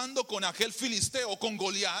está pasando con aquel filisteo, con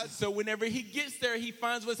Goliat, So whenever he gets there, he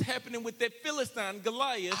finds what's happening with that Philistine,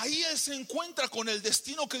 Goliath. ahí él se encuentra con el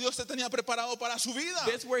destino que Dios te tenía preparado para su vida.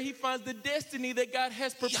 That's where he finds the destiny that God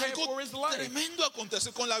has Y prepared algo for his life. tremendo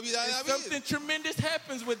acontece con la vida de And David. something tremendous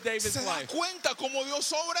happens with David's Se da life. cuenta cómo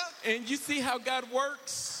Dios obra. And you see how God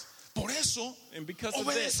works. Por eso, And because of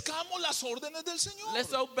that, obedezcamos las órdenes del Señor.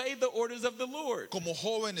 let's obey the orders of the Lord. Como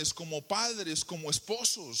jóvenes, como padres, como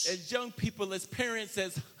esposos, As young people, as parents,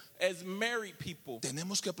 as married people,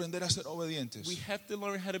 tenemos que aprender a ser obedientes we have to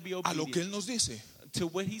learn how to be a lo que obedient Él nos dice, to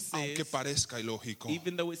what he says, aunque parezca ilógico.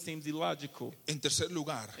 even though it seems illogical. En tercer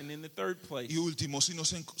lugar And in the third place, y último, si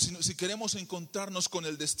queremos encontrarnos con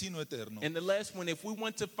el destino eterno and the last one, if we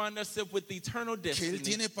want to find ourselves with the eternal que Él destiny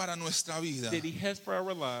tiene para nuestra vida, that he has for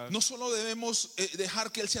our lives, no solo debemos dejar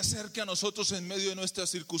que Él se acerque a nosotros en medio de nuestras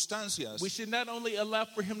circunstancias we should not only allow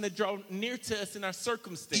for him to draw near to us in our y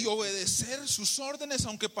circumstances obedecer sus órdenes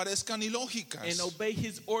aunque parezcan ilógicas, and obey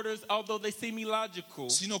his orders, although they seem illogical,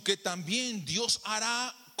 sino que también Dios hará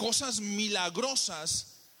cosas milagrosas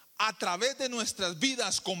a través de nuestras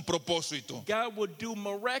vidas con propósito. God will do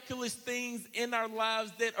miraculous things in our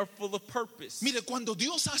lives that are full of purpose. Mire, cuando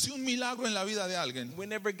Dios hace un milagro en la vida de alguien,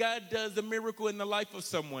 Whenever God does a miracle in the life of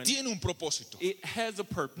someone, tiene un propósito. it has a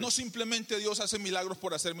purpose. No simplemente Dios hace milagros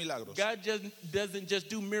por hacer milagros. God just doesn't just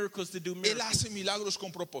do miracles to do Él miracles. hace milagros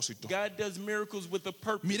con propósito. God does miracles with a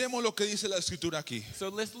purpose. Miremos lo que dice la escritura aquí. So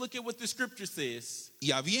let's look at what the scripture says.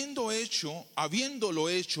 Y habiéndolo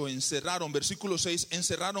hecho, encerraron, versículo 6,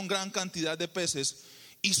 encerraron gran cantidad de peces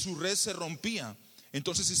y su red se rompía.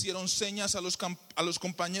 Entonces hicieron señas a los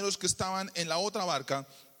compañeros que estaban en la otra barca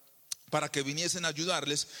para que viniesen a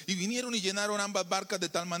ayudarles, y vinieron y llenaron ambas barcas de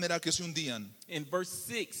tal manera que se hundían. In verse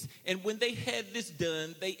 6, and when they had this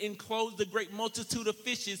done, they enclosed a great multitude of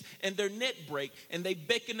fishes, and their net brake, and they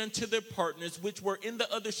beckoned unto their partners, which were in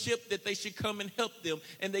the other ship, that they should come and help them.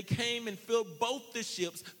 And they came and filled both the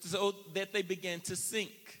ships, so that they began to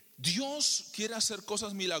sink. Dios quiere hacer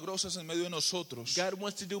cosas milagrosas en medio de nosotros God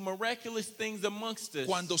wants to do miraculous things amongst us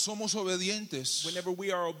cuando somos obedientes whenever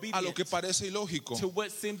we are a lo obedient que parece ilógico. to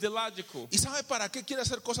what seems illogical. ¿Y sabe para qué quiere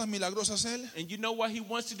hacer cosas milagrosas Él? And you know why he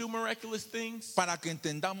wants to do miraculous things? Para que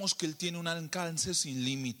entendamos que Él tiene un alcance sin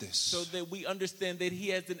límites. So that we understand that he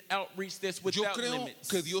has an outreach that's Yo without creo limits.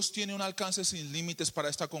 que Dios tiene un alcance sin límites para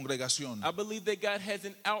esta congregación. I believe that God has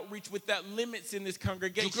an outreach without limits in this Yo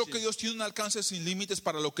congregation. creo que Dios tiene un alcance sin límites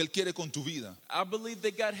para lo que Él quiere con tu vida. I believe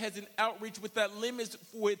that God has an outreach without limits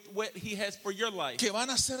with what he has for your life. Que van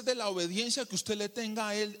a ser de la obediencia que usted le tenga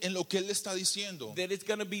a Él en lo que Él le está diciendo. That it's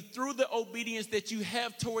going to be through the obedience that you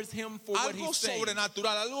have towards him for what Algo he's saying.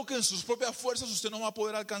 sobrenatural, algo que en sus propias fuerzas usted no va a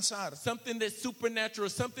poder alcanzar. Something that's supernatural,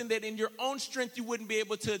 something that in your own strength you wouldn't be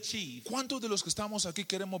able to achieve. ¿Cuántos de los que estamos aquí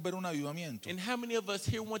queremos ver un avivamiento? And how many of us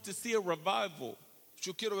here want to see a revival?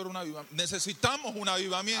 Yo quiero ver un avivamiento. Necesitamos un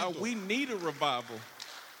avivamiento. We need a revival.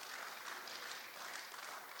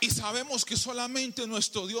 Y sabemos que solamente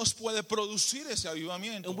nuestro Dios puede producir ese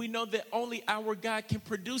avivamiento. And we know that only our God can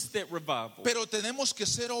produce that revival. Pero tenemos que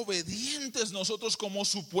ser obedientes nosotros como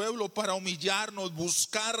su pueblo para humillarnos,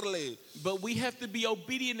 buscarle, But we have to be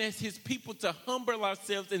obedient as his people to humble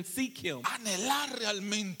ourselves and seek him, anhelar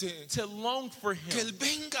realmente to long for que Él him,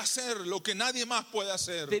 venga a hacer lo que nadie más puede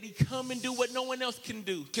hacer. that he come and do what no one else can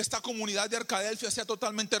do. Que esta comunidad de Arcadelfia sea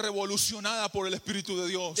totalmente revolucionada por el Espíritu de That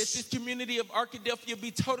Dios. this community of Arkadelphia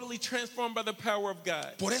be totally transformed by the power of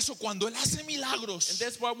God. Por eso cuando Él hace And milagros,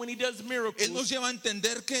 that's why when he does Él nos miracles, lleva a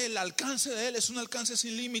entender que el alcance de Él es un alcance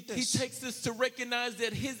sin he límites. takes us to recognize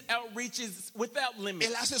that his outreach is without limits.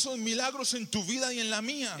 Él hace esos milagros en tu vida y en la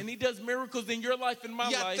mía. And he does miracles in your life and my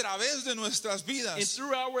Y a life través de nuestras and vidas,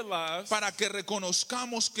 through our lives, para que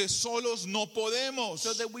reconozcamos que solos no podemos.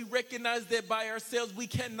 so that we recognize that by ourselves we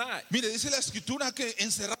cannot. Mire, dice la escritura que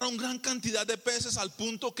encerraron gran cantidad de peces al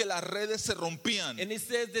punto que las redes se rompían. And it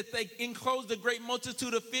says that they enclosed a great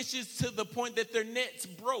multitude of fishes to the point that their nets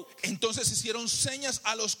broke. Entonces hicieron señas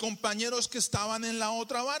a los compañeros que estaban en la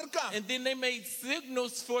otra barca And then they made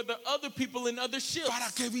signals for the other people in other ships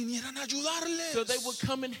para que vinieran a ayudarles. so they would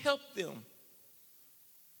come and help them.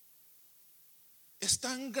 Es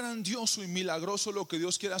tan grandioso y milagroso lo que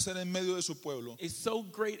Dios quiere hacer en medio de su pueblo, It's so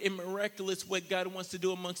great and miraculous what God wants to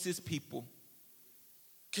do amongst his people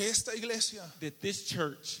que esta iglesia, that this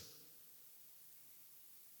church,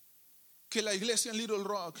 que la iglesia en Little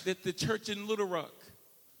Rock that the church in Little Rock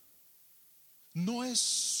no es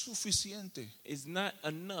suficiente is not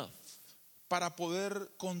enough para poder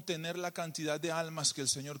contener la cantidad de almas que el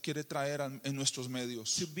Señor quiere traer en nuestros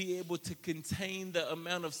medios. to be able to contain the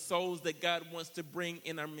amount of souls that God wants to bring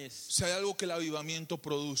in our midst. Si hay algo que el avivamiento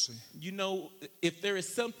produce, You know, if there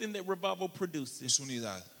is something that revival produces, es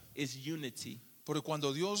unidad. it's unity. Porque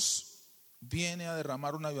cuando Dios viene a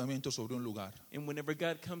derramar un avivamiento sobre un lugar. And whenever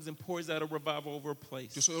God comes and pours out a revival over a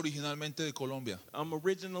place. Yo soy originalmente de Colombia I'm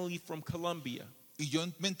originally from Colombia. y yo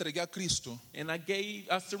me entregué a Cristo And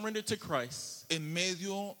I surrendered to Christ en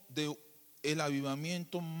medio de el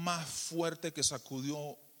avivamiento más fuerte que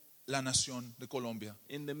sacudió la nación de Colombia.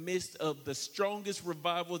 in the midst of the strongest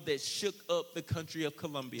revival that shook up the country of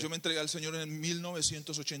Colombia. Yo me entregué al Señor en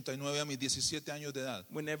 1989 a mis 17 años de edad.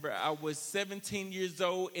 Whenever I was 17 years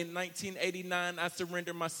old in 1989, I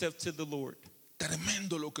surrendered myself to the Lord.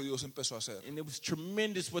 Tremendo lo que Dios empezó a hacer. And it was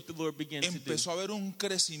tremendous what the Lord began to do. Empezó a haber un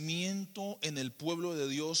crecimiento en el pueblo de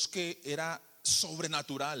Dios que era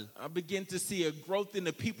sobrenatural. I began to see a growth in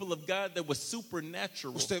the people of God that was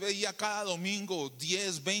supernatural. Usted veía cada domingo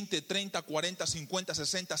 10, 20, 30, 40, 50,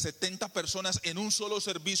 60, 70 personas en un solo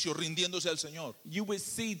servicio rindiéndose al Señor. You would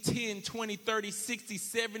see 10, 20, 30, 60,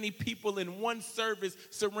 70 people in one service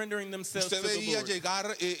surrendering themselves Usted to the veía Lord.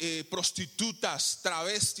 llegar prostitutas,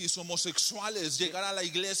 travestis, homosexuales, llegar a la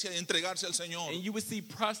iglesia y entregarse al Señor. And you would see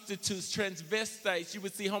prostitutes, transvestites, you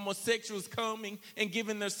would see homosexuals coming and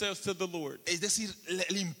giving themselves to the Lord. Es decir,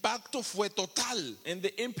 el impacto fue total. And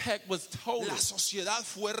the impact was total. La sociedad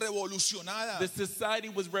fue revolucionada The society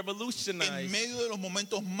was en revolutionized. medio de los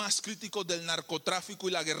momentos más críticos del narcotráfico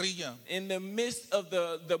y la guerrilla. In the midst of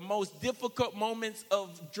the most difficult moments of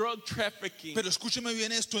drug trafficking. Pero escúcheme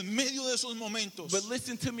bien esto, en medio de esos momentos But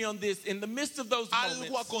listen to me on this. In the midst of those algo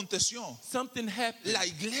moments, aconteció. something happened. La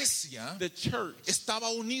iglesia The church, estaba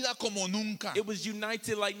unida como nunca. it was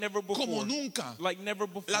united like never before. Como nunca. Like never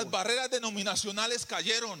before. Las barreras denominacionales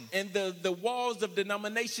cayeron And the walls of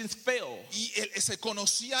denominations fell. y se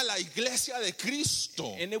conocía la iglesia de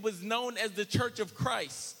Cristo. And it was known as the Church of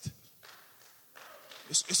Christ.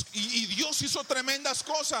 Y Dios hizo tremendas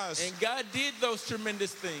cosas. And God did those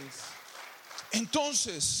tremendous things.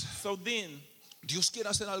 Entonces, So then, Dios quiere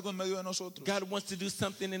hacer algo en medio de nosotros. God wants to do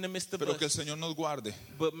something in the midst of Pero que el us. Señor nos guarde.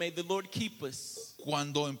 But may the Lord keep us.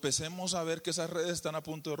 Cuando empecemos a ver que esas redes están a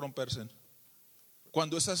punto de romperse.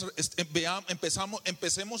 Cuando empecemos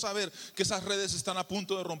a ver que esas redes están a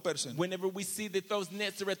punto de romperse, Whenever we see that those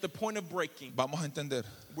nets are at the point of breaking, vamos a entender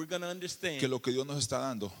we're going to understand que lo que Dios nos está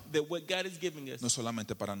dando that what God is giving us no es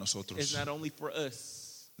solamente para is nosotros. not only for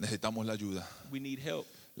us. Necesitamos la ayuda We need help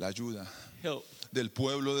del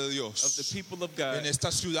pueblo de of the Dios people of God en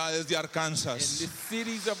estas ciudades de in Arkansas. the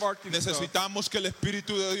cities of Arkansas. Necesitamos que el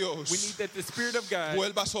Espíritu de We Dios need that the Spirit of God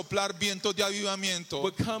vuelva a soplar vientos de avivamiento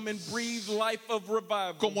would come and breathe life of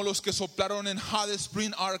revival, como los que soplaron en Hot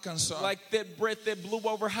Spring, Arkansas. like that breath that blew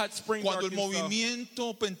over Hot Springs, Cuando el Arkansas.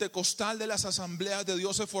 movimiento pentecostal de las asambleas de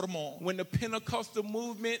Dios se formó, When the Pentecostal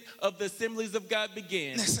movement of the Assemblies of God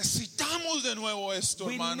began. necesitamos de nuevo esto,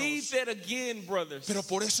 We need hermanos. that again, brothers. Pero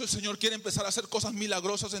por eso el Señor quiere empezar a hacer cosas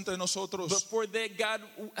milagrosas entre But nosotros. for that, God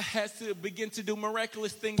has to begin to do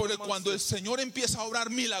miraculous things Porque amongst cuando el us. Señor empieza a obrar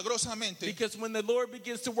milagrosamente, Because when the Lord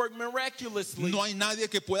begins to work miraculously, no hay nadie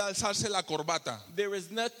que pueda alzarse la corbata, there is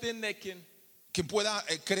nothing that can, que pueda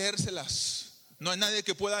creérselas. No hay nadie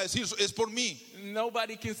que pueda decir, es por mí,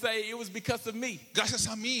 nobody can say it was because of me. gracias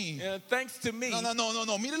a mí. Thanks to me.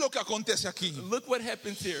 No, mire lo que acontece aquí. Look what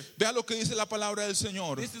happens here. Vea lo que dice la palabra del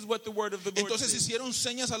Señor. This is what the word of the Lord Entonces says. hicieron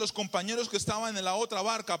señas a los compañeros que estaban en la otra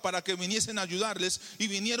barca para que viniesen a ayudarles, y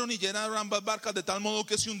vinieron y llenaron ambas barcas de tal modo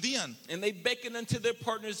que se hundían. And they beckoned unto their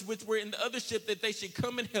partners which were in the other ship that they should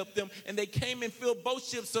come and help them. And they came and filled both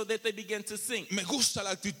ships so that they began to sink. Me gusta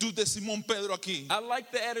la actitud de Simón Pedro aquí. I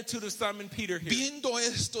like the attitude of Simon Peter here. Viendo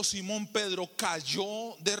esto, Simón Pedro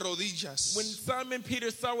cayó de rodillas When Simon Peter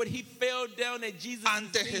saw it, he fell down at Jesus'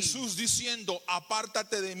 ante knees, Jesús diciendo,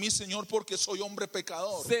 apártate de mí, Señor, porque soy hombre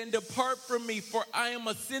pecador. saying, "Depart from me, for I am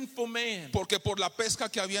a sinful man." Porque por la pesca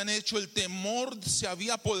que habían hecho, el temor se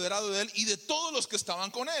había apoderado de él y de todos los que estaban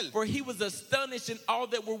con él. For he was astonished and all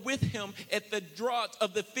that were with him at the draught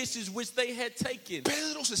of the fishes which they had taken.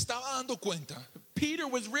 Pedro se estaba dando cuenta Peter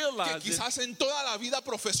was que realizing quizás en toda la vida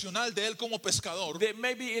profesional de él como pescador that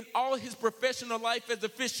maybe in all his professional life as a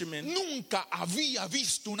fisherman, nunca había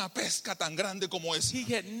visto una pesca tan grande como esa. he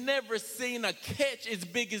had never seen a catch as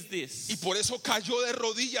big as this. Y por eso cayó de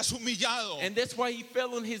rodillas humillado, And that's why he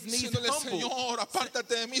fell on his knees diciéndole: humble, Señor,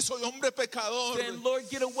 apártate de mí, soy hombre pecador. saying, Lord,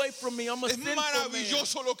 get away from me, I'm a Es sinful man.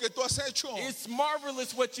 maravilloso lo que tú has hecho. It's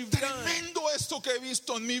marvelous what you've done. Tremendo esto que he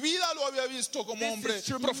visto. En mi vida lo había visto como hombre This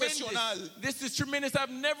is profesional. tremendous. This is tremendous. I've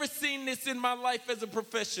never seen this in my life as a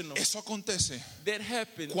professional. Eso acontece That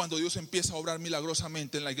happens cuando Dios empieza a obrar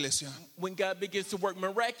milagrosamente en la iglesia. when God begins to work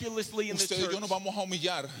miraculously in the Usted y church. yo nos vamos a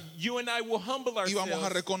humillar You and I will humble y vamos a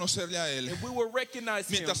ourselves reconocerle a Él. and we will recognize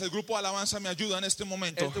Him. Mientras el grupo de alabanza me ayuda en este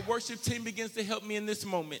momento, As the worship team begins to help me in this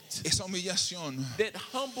moment, esa humillación, that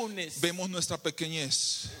humbleness, vemos nuestra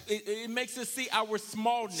pequeñez it makes us see our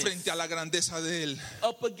smallness frente a la grandeza de Él.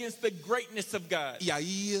 up against the greatness of God. Y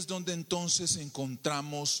ahí es donde entonces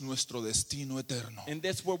encontramos nuestro destino eterno. And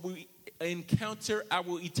that's where we encounter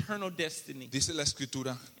our eternal destiny. Dice la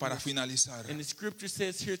escritura para finalizar. And the scripture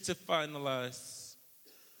says here to finalize.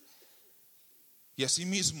 Y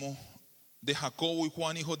asimismo de Jacobo y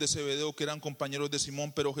Juan, hijos de Zebedeo, que eran compañeros de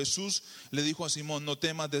Simón, pero Jesús le dijo a Simón: no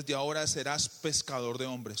temas, desde ahora serás pescador de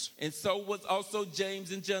hombres. And so was also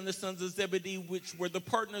James and John, the sons of Zebedee, which were the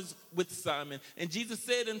partners with Simon. And Jesus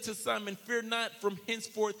said unto Simon, fear not, from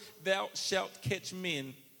henceforth thou shalt catch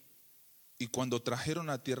men. Y cuando trajeron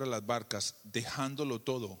a tierra las barcas, dejándolo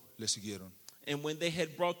todo, le siguieron. And when they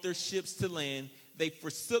had brought their ships to land, they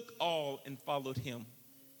forsook all and followed him.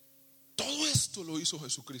 Todo esto lo hizo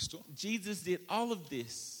Jesucristo Jesus did all of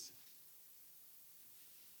this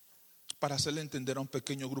para hacerle entender a un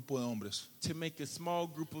pequeño grupo de hombres to make a small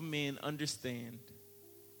group of men understand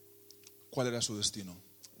cuál era su destino.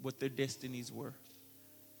 what their destinies were.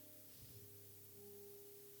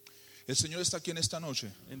 El Señor está aquí en esta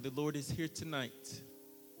noche And the Lord is here tonight.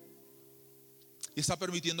 y está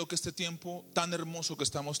permitiendo que este tiempo tan hermoso que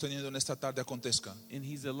estamos teniendo en esta tarde acontezca, And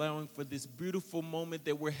he's allowing for this beautiful moment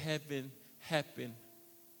that we're having happen,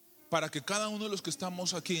 para que cada uno de los que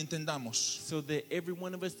estamos aquí entendamos so that every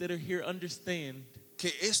one of us that are here understand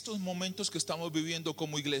que estos momentos que estamos viviendo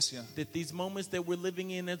como iglesia that these moments that we're living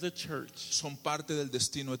in as a church son parte del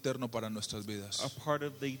destino eterno para nuestras vidas, are part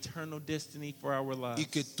of the eternal destiny for our lives. y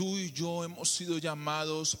que tú y yo hemos sido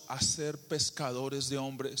llamados a ser pescadores de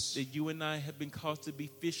hombres. That you and I have been called to be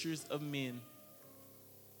fishers of men.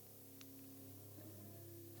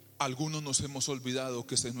 Algunos nos hemos olvidado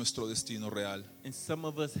que ese es nuestro destino real. And some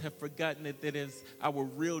of us have forgotten that is our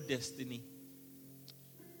real destiny.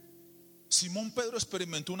 Simón Pedro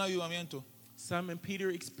experimentó un avivamiento, Simon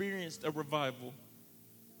Peter experienced a revival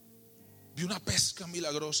vio una pesca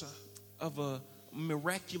milagrosa, of a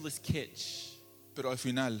miraculous catch. pero al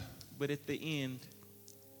final, But at the end,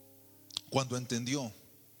 cuando entendió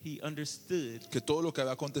he understood que todo lo que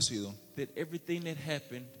había acontecido that everything that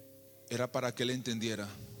happened era para que él entendiera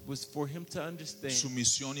was for him to su understand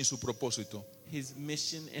misión y su propósito, his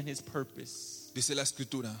mission and his purpose. dice la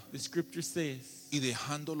escritura, The scripture says, y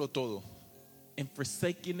dejándolo todo, and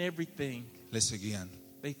forsaking everything, le seguían.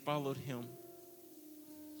 they followed him.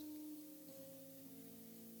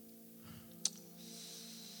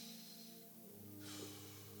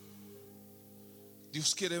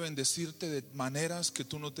 Dios quiere bendecirte de maneras que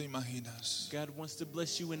tú no te imaginas. God wants to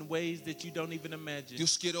bless you in ways that you don't even imagine.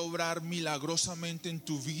 Dios quiere obrar milagrosamente en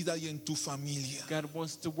tu vida y en tu familia. God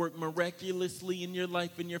wants to work miraculously in your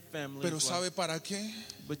life and your family's Pero life. ¿sabe para qué?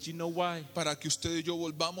 But you know why? Para que usted y yo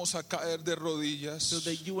volvamos a caer de rodillas. So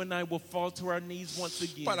that you and I will fall to our knees once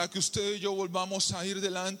again. Para que usted y yo volvamos a ir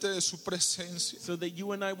delante de su presencia. So that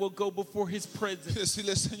you and I will go before his Y presence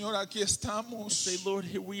decirle: Señor, aquí and estamos. say, Lord,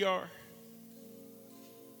 here we are.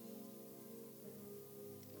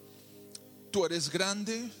 Tú eres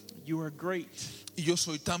grande You are great, y yo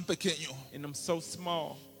soy tan pequeño. and I'm so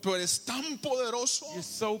small. Tú eres tan poderoso You're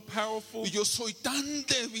so powerful, y yo soy tan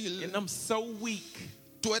débil. and I'm so weak.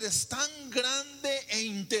 Tú eres tan grande e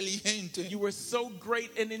inteligente You are so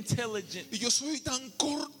great and intelligent, y yo soy tan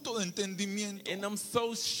corto de entendimiento. and I'm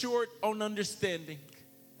so short on understanding.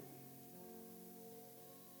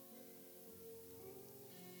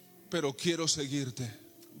 Pero quiero seguirte,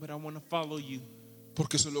 But I want to follow you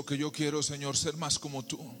porque eso es lo que yo quiero, Señor, ser más como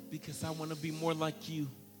tú. because I want to be more like you.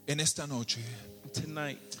 En esta noche,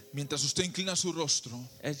 Tonight, mientras usted inclina su rostro,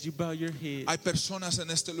 as you bow your head, hay personas en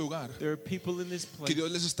este lugar there are people in this que place Dios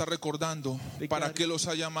les está recordando para qué los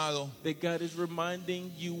ha llamado, that God is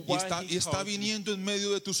reminding you y why está he called you. viniendo en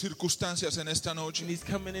medio de tus circunstancias en esta noche. And he's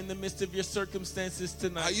coming in the midst of your circumstances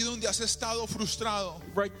tonight. Ahí donde has estado frustrado,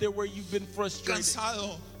 Right there where you've been frustrated,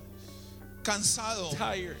 cansado, cansado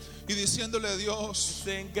tired, y diciéndole a Dios,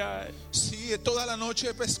 saying, God, sí, toda la noche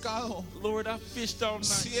he pescado, Lord, I've fished all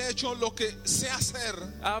sí night. he hecho lo que sé hacer,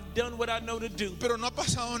 I've done what I know to do, pero no ha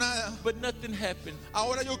pasado nada. but nothing happened.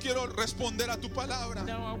 Ahora yo quiero responder a tu palabra.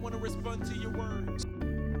 Now I want to respond to your word.